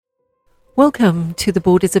Welcome to the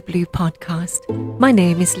Borders of Blue podcast. My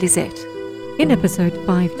name is Lizette. In episode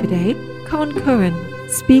 5 today, Cohen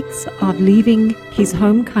speaks of leaving his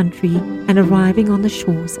home country and arriving on the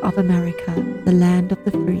shores of America, the land of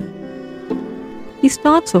the free. He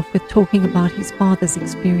starts off with talking about his father's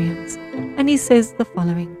experience, and he says the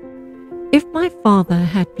following: "If my father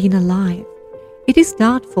had been alive, it is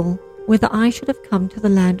doubtful whether I should have come to the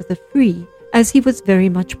land of the free, as he was very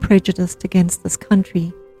much prejudiced against this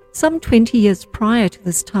country. Some 20 years prior to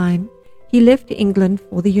this time, he left England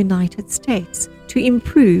for the United States to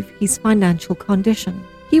improve his financial condition.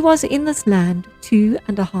 He was in this land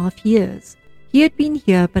 2.5 years. He had been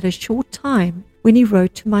here but a short time when he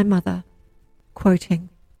wrote to my mother, quoting,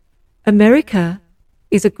 'America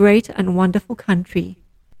is a great and wonderful country.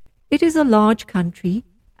 It is a large country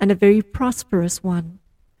and a very prosperous one.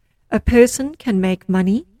 A person can make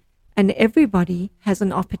money and everybody has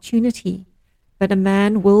an opportunity, but a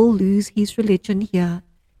man will lose his religion here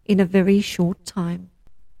in a very short time.'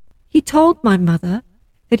 He told my mother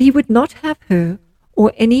that he would not have her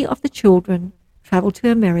or any of the children travel to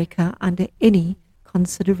America under any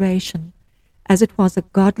consideration, as it was a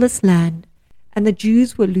godless land and the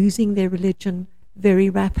Jews were losing their religion very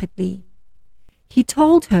rapidly. He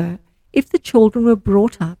told her if the children were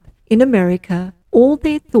brought up in America, all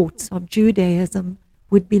their thoughts of Judaism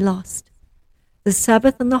would be lost. The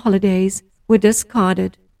Sabbath and the holidays were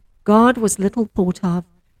discarded, God was little thought of,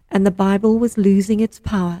 and the Bible was losing its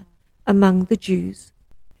power among the Jews."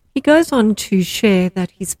 He goes on to share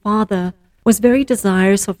that his father was very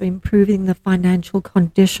desirous of improving the financial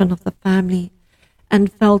condition of the family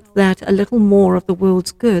and felt that a little more of the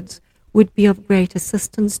world's goods would be of great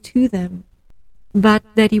assistance to them, but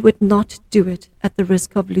that he would not do it at the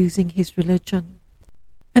risk of losing his religion.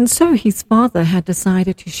 And so his father had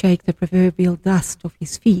decided to shake the proverbial dust off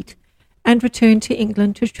his feet and return to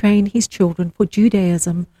England to train his children for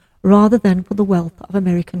Judaism rather than for the wealth of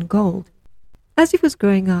American gold. As he was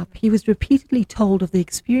growing up, he was repeatedly told of the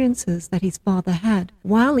experiences that his father had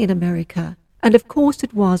while in America, and of course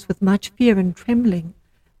it was with much fear and trembling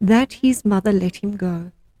that his mother let him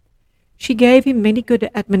go. She gave him many good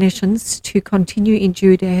admonitions to continue in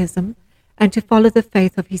Judaism and to follow the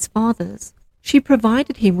faith of his fathers. She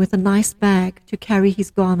provided him with a nice bag to carry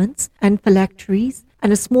his garments and phylacteries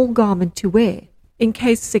and a small garment to wear, in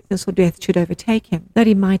case sickness or death should overtake him, that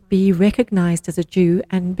he might be recognized as a Jew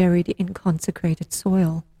and buried in consecrated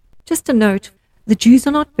soil. Just a note, the Jews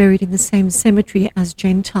are not buried in the same cemetery as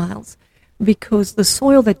Gentiles, because the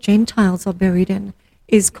soil that Gentiles are buried in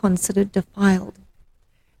is considered defiled.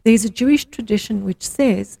 There is a Jewish tradition which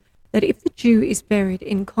says that if the Jew is buried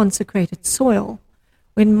in consecrated soil,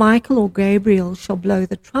 when Michael or Gabriel shall blow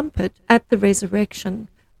the trumpet at the resurrection,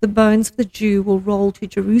 the bones of the Jew will roll to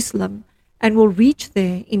Jerusalem and will reach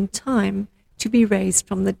there in time to be raised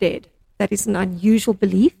from the dead. That is an unusual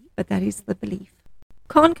belief, but that is the belief.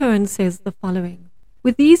 Cohen says the following: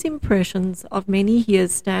 "With these impressions of many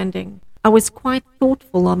years standing, I was quite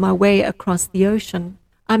thoughtful on my way across the ocean.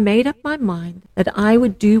 I made up my mind that I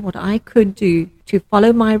would do what I could do to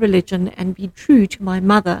follow my religion and be true to my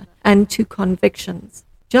mother and to convictions.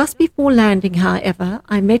 Just before landing, however,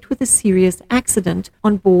 I met with a serious accident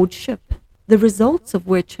on board ship, the results of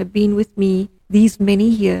which have been with me these many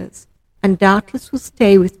years, and doubtless will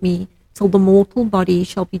stay with me till the mortal body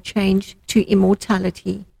shall be changed to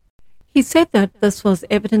immortality." He said that this was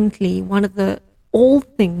evidently one of the all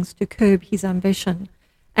things to curb his ambition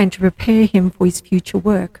and to prepare him for his future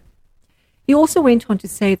work. He also went on to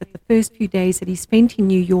say that the first few days that he spent in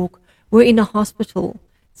New York were in a hospital,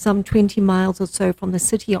 some 20 miles or so from the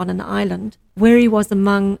city on an island, where he was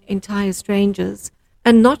among entire strangers,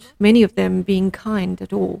 and not many of them being kind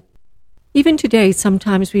at all. Even today,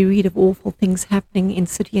 sometimes we read of awful things happening in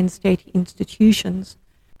city and state institutions,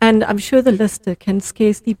 and I'm sure the listener can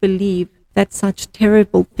scarcely believe that such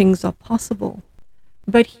terrible things are possible.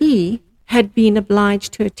 But he had been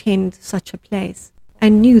obliged to attend such a place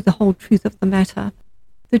and knew the whole truth of the matter.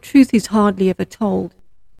 The truth is hardly ever told.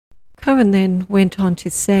 Cohen then went on to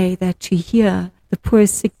say that to hear the poor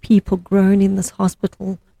sick people groan in this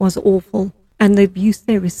hospital was awful, and the abuse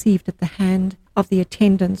they received at the hand of the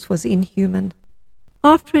attendants was inhuman.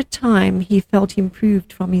 After a time, he felt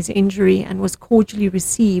improved from his injury and was cordially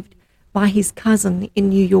received by his cousin in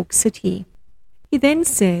New York City. He then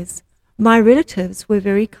says, "My relatives were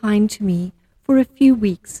very kind to me for a few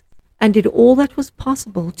weeks and did all that was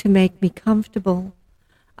possible to make me comfortable.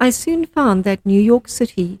 I soon found that New York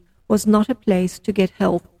City was not a place to get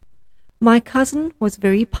help. My cousin was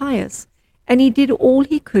very pious, and he did all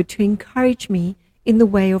he could to encourage me in the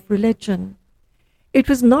way of religion. It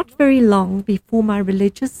was not very long before my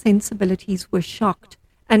religious sensibilities were shocked,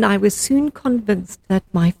 and I was soon convinced that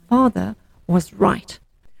my father was right.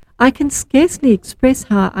 I can scarcely express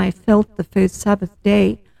how I felt the first Sabbath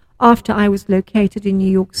day after I was located in New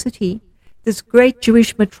York City, this great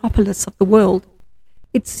Jewish metropolis of the world.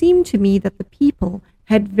 It seemed to me that the people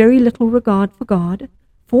had very little regard for God,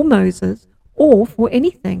 for Moses, or for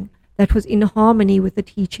anything that was in harmony with the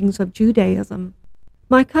teachings of Judaism.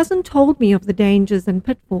 My cousin told me of the dangers and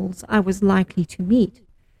pitfalls I was likely to meet,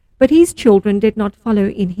 but his children did not follow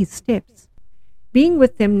in his steps. Being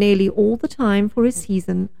with them nearly all the time for a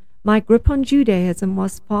season, my grip on Judaism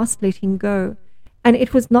was fast letting go, and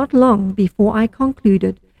it was not long before I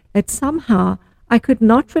concluded that somehow I could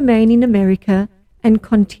not remain in America and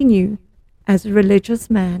continue as a religious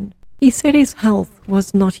man. He said his health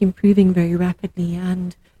was not improving very rapidly,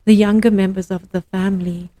 and the younger members of the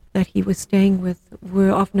family that he was staying with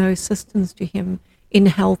were of no assistance to him in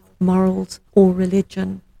health, morals, or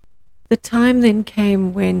religion. The time then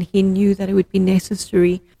came when he knew that it would be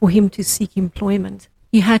necessary for him to seek employment.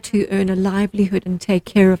 He had to earn a livelihood and take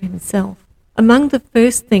care of himself. Among the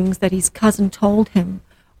first things that his cousin told him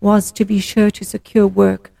was to be sure to secure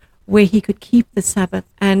work where he could keep the Sabbath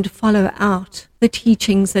and follow out the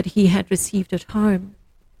teachings that he had received at home.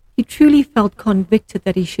 He truly felt convicted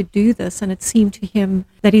that he should do this, and it seemed to him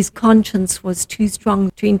that his conscience was too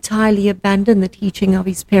strong to entirely abandon the teaching of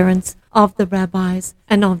his parents, of the rabbis,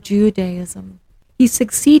 and of Judaism. He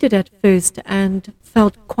succeeded at first and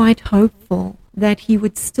felt quite hopeful that he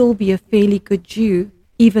would still be a fairly good Jew,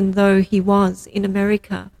 even though he was in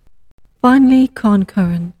America. Finally,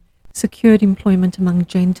 Cohen secured employment among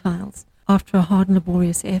Gentiles. After a hard and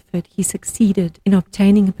laborious effort, he succeeded in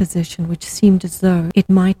obtaining a position which seemed as though it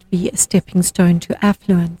might be a stepping stone to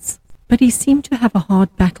affluence. But he seemed to have a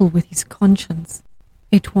hard battle with his conscience.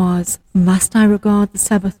 It was, must I regard the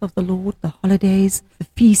Sabbath of the Lord, the holidays, the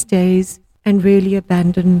feast days, and really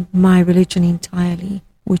abandon my religion entirely,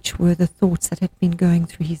 which were the thoughts that had been going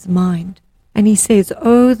through his mind. And he says,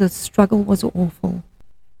 oh, the struggle was awful,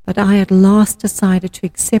 but I at last decided to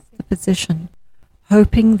accept the position,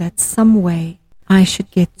 hoping that some way I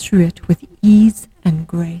should get through it with ease and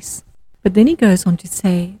grace. But then he goes on to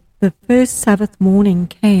say, the first Sabbath morning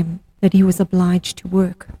came that he was obliged to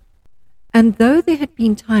work. And though there had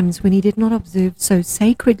been times when he did not observe so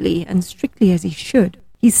sacredly and strictly as he should,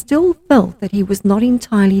 he still felt that he was not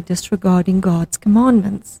entirely disregarding God's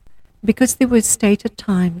commandments, because there were stated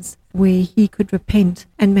times where he could repent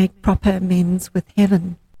and make proper amends with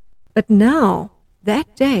heaven. But now,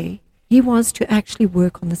 that day, he was to actually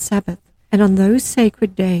work on the Sabbath, and on those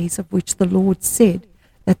sacred days of which the Lord said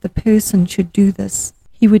that the person should do this,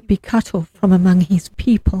 he would be cut off from among his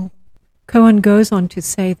people. Cohen goes on to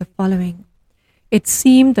say the following, it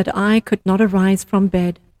seemed that I could not arise from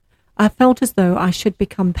bed. I felt as though I should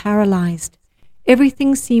become paralyzed.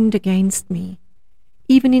 Everything seemed against me,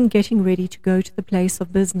 even in getting ready to go to the place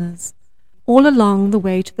of business. All along the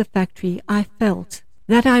way to the factory, I felt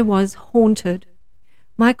that I was haunted.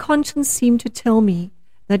 My conscience seemed to tell me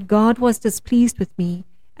that God was displeased with me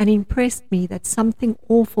and impressed me that something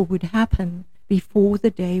awful would happen before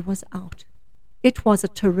the day was out. It was a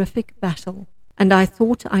terrific battle, and I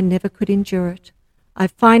thought I never could endure it. I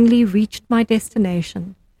finally reached my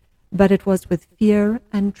destination, but it was with fear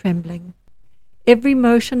and trembling. Every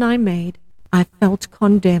motion I made, I felt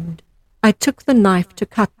condemned. I took the knife to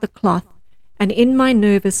cut the cloth, and in my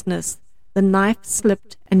nervousness, the knife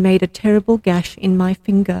slipped and made a terrible gash in my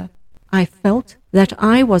finger. I felt that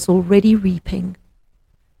I was already reaping.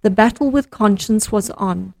 The battle with conscience was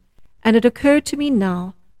on, and it occurred to me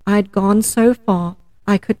now I had gone so far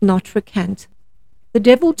I could not recant. The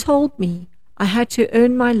devil told me I had to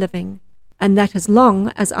earn my living, and that as long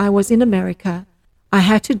as I was in America, I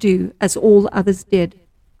had to do as all others did.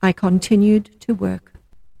 I continued to work.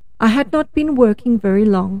 I had not been working very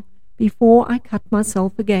long before I cut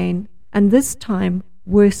myself again, and this time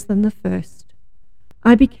worse than the first.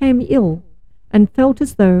 I became ill and felt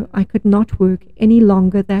as though I could not work any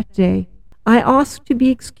longer that day. I asked to be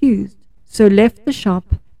excused, so left the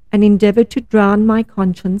shop and endeavored to drown my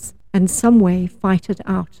conscience and some way fight it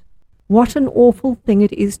out. What an awful thing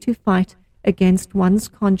it is to fight against one's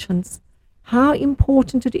conscience. How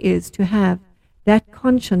important it is to have that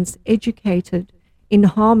conscience educated in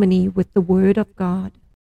harmony with the Word of God.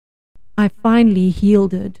 I finally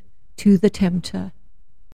yielded to the tempter.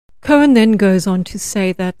 Cohen then goes on to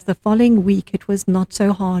say that the following week it was not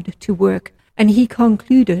so hard to work, and he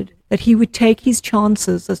concluded that he would take his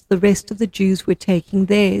chances as the rest of the Jews were taking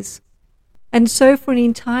theirs. And so for an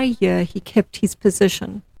entire year he kept his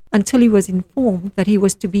position, until he was informed that he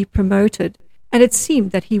was to be promoted and it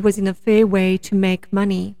seemed that he was in a fair way to make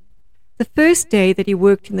money. The first day that he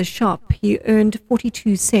worked in the shop, he earned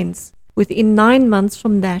 42 cents. Within 9 months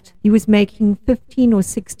from that, he was making $15 or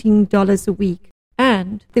 $16 a week,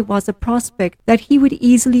 and there was a prospect that he would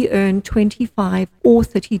easily earn $25 or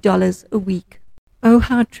 $30 a week. Oh,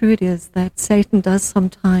 how true it is that Satan does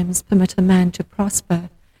sometimes permit a man to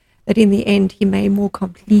prosper, that in the end he may more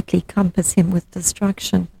completely compass him with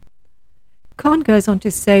destruction. Cohen goes on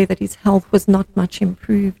to say that his health was not much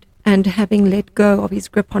improved, and having let go of his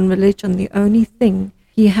grip on religion, the only thing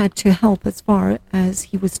he had to help as far as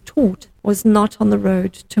he was taught was not on the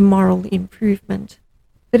road to moral improvement.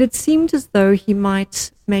 But it seemed as though he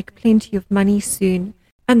might make plenty of money soon,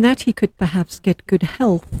 and that he could perhaps get good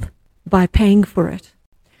health by paying for it.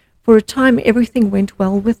 For a time everything went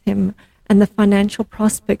well with him, and the financial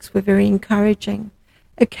prospects were very encouraging.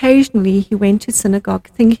 Occasionally he went to synagogue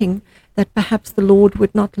thinking that perhaps the Lord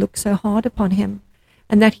would not look so hard upon him,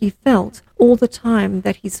 and that he felt all the time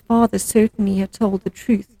that his father certainly had told the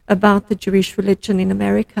truth about the Jewish religion in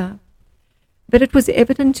America. But it was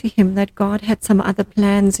evident to him that God had some other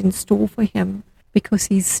plans in store for him, because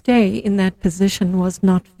his stay in that position was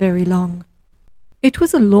not very long. It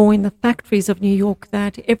was a law in the factories of New York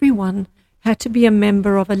that everyone had to be a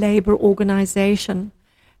member of a labor organization,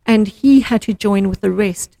 and he had to join with the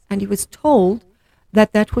rest, and he was told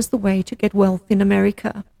that that was the way to get wealth in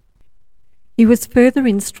America. He was further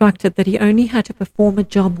instructed that he only had to perform a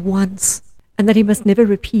job once, and that he must never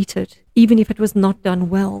repeat it, even if it was not done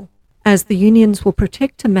well, as the unions will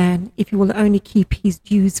protect a man if he will only keep his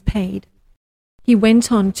dues paid. He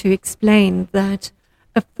went on to explain that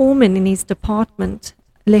a foreman in his department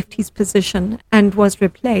left his position and was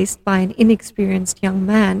replaced by an inexperienced young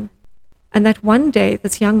man, and that one day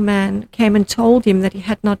this young man came and told him that he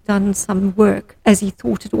had not done some work as he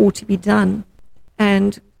thought it ought to be done,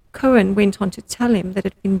 and Cohen went on to tell him that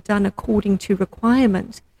it had been done according to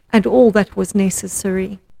requirement and all that was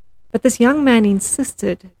necessary. But this young man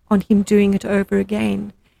insisted on him doing it over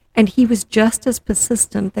again, and he was just as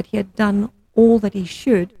persistent that he had done all that he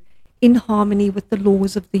should in harmony with the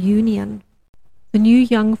laws of the union. The new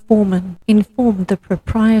young foreman informed the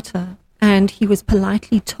proprietor, and he was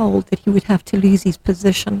politely told that he would have to lose his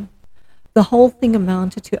position. The whole thing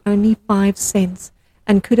amounted to only 5 cents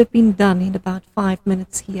and could have been done in about 5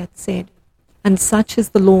 minutes, he had said. And such is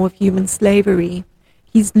the law of human slavery.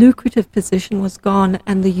 His lucrative position was gone,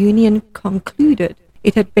 and the union concluded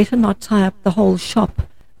it had better not tie up the whole shop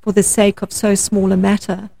for the sake of so small a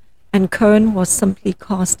matter, and Cohen was simply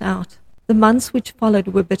cast out. The months which followed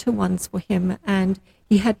were bitter ones for him, and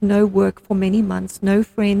he had no work for many months, no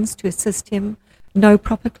friends to assist him, no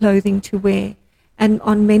proper clothing to wear, and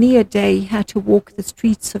on many a day he had to walk the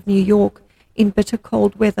streets of New York in bitter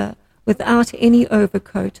cold weather, without any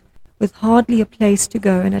overcoat, with hardly a place to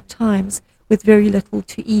go, and at times with very little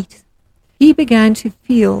to eat. He began to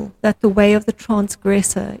feel that the way of the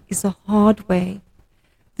transgressor is a hard way.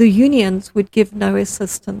 The unions would give no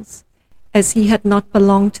assistance, as he had not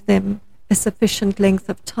belonged to them a sufficient length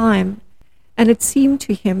of time, and it seemed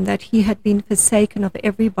to him that he had been forsaken of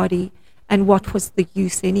everybody, and what was the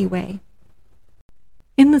use anyway?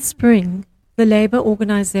 In the spring, the labor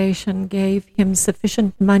organization gave him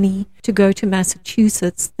sufficient money to go to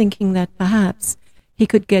Massachusetts, thinking that perhaps he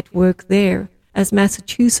could get work there, as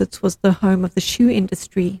Massachusetts was the home of the shoe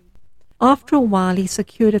industry. After a while, he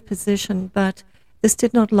secured a position, but this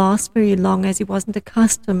did not last very long, as he wasn't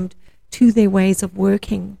accustomed to their ways of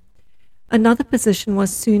working. Another position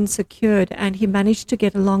was soon secured, and he managed to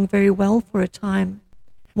get along very well for a time.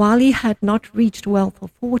 While he had not reached wealth or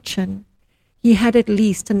fortune, he had at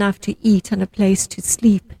least enough to eat and a place to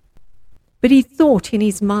sleep. But he thought in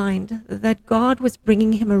his mind that God was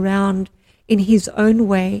bringing him around in his own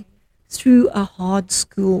way through a hard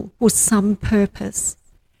school for some purpose.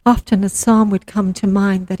 Often a psalm would come to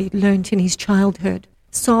mind that he'd learnt in his childhood,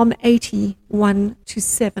 Psalm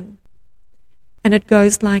 81:7. And it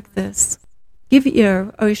goes like this: Give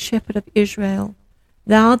ear, O shepherd of Israel,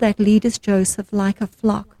 thou that leadest Joseph like a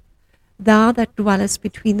flock, thou that dwellest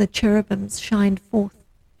between the cherubims, shine forth.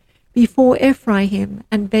 Before Ephraim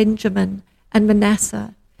and Benjamin and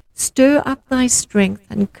Manasseh, stir up thy strength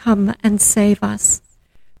and come and save us.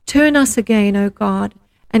 Turn us again, O God,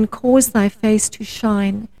 and cause thy face to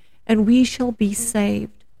shine, and we shall be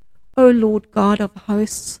saved. O Lord God of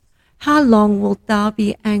hosts, how long wilt thou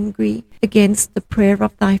be angry against the prayer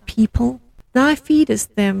of thy people? Thou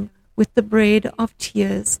feedest them with the bread of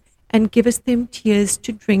tears, and givest them tears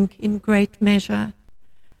to drink in great measure.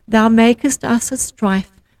 Thou makest us a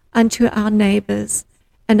strife unto our neighbors,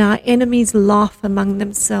 and our enemies laugh among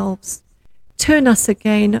themselves. Turn us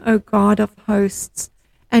again, O God of hosts,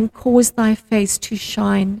 and cause thy face to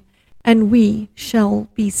shine, and we shall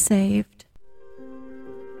be saved.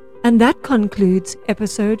 And that concludes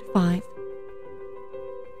episode 5.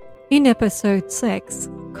 In episode 6,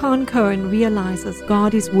 Cohen realizes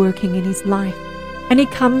God is working in his life, and he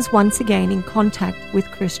comes once again in contact with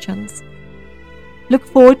Christians. Look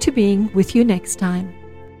forward to being with you next time.